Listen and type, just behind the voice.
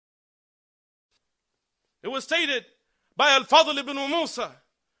It was stated by Al-Fadl ibn Musa,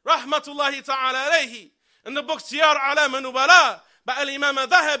 rahmatullahi ta'ala alayhi, in the book Siyar A'lam an-Nubala by Al-Imam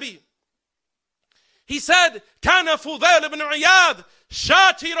al-Dhahabi. He said, كان فضيل ibn Iyaad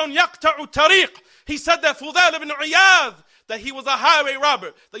شاتر يقطع الطريق. He said that Fudayl ibn Iyaad, that he was a highway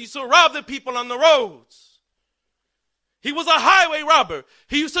robber, that used to rob the people on the roads. He was a highway robber.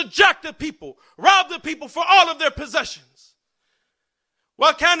 He used to jack the people, rob the people for all of their possessions.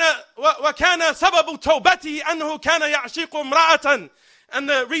 وكان سبب توبته أنه كان يعشق امرأة. And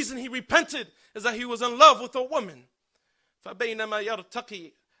the reason he repented is that he was in love with a woman. فبينما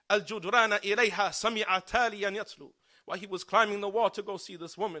يرتقي الجدران إليها سمع تاليا يتلو. While he was climbing the wall to go see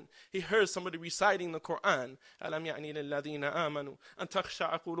this woman, he heard somebody reciting the Quran. أَلَمْ يَعْنِ لِلَّذِينَ آمَنُوا أَن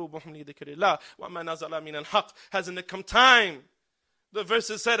تَخْشَعَ قُلُوبُهُمْ لِذِكْرِ اللَّهِ وَمَا نَزَلَ مِنَ الْحَقِّ. Hasn't it come time? The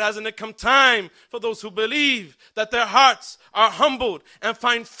verses said, hasn't it come time for those who believe that their hearts are humbled and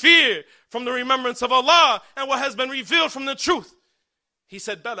find fear from the remembrance of Allah and what has been revealed from the truth? He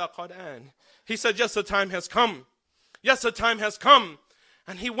said, Bala Qad'an. He said, yes, the time has come. Yes, the time has come.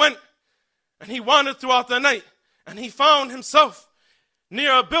 And he went and he wandered throughout the night. And he found himself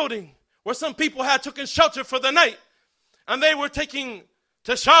near a building where some people had taken shelter for the night. And they were taking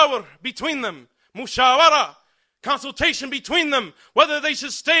tashawur between them, mushawara, consultation between them, whether they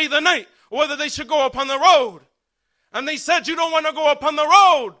should stay the night or whether they should go upon the road. And they said, you don't want to go upon the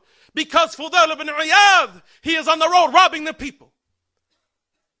road because Fudayl ibn Iyaad, he is on the road robbing the people.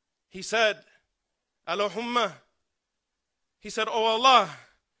 He said, Allahumma, he said, oh Allah,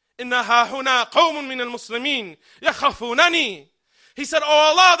 إِنَّهَا هُنَا قَوْمٌ مِّنَ الْمُسْلِمِينَ يَخَافُونَنِي. He said,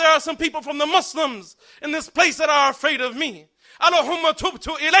 oh Allah, there are some people from the Muslims in this place that are afraid of me. Allahumma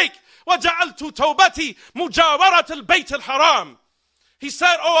tubtu ilayk wa ja'altu tawbati mujawarat al-bayt al-haram. He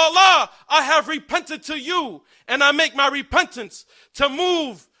said, oh Allah, I have repented to you and I make my repentance to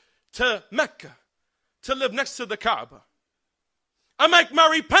move to Mecca, to live next to the Kaaba. I make my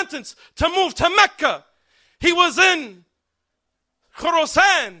repentance to move to Mecca. He was in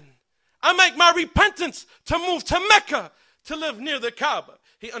Khurasan. I make my repentance to move to Mecca, to live near the Kaaba.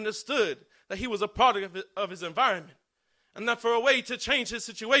 He understood that he was a product of his environment. And that for a way to change his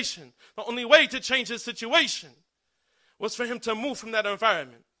situation, the only way to change his situation was for him to move from that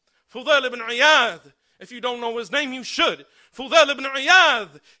environment. Fudayl ibn Iyaad, if you don't know his name, you should. Fudayl ibn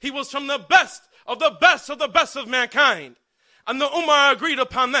Iyaad, he was from the best of the best of the best of mankind. And the Umar agreed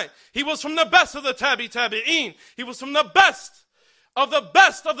upon that. He was from the best of the tabi'een. He was from the best of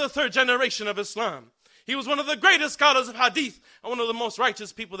the third generation of Islam. He was one of the greatest scholars of hadith and one of the most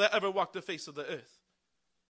righteous people that ever walked the face of the earth.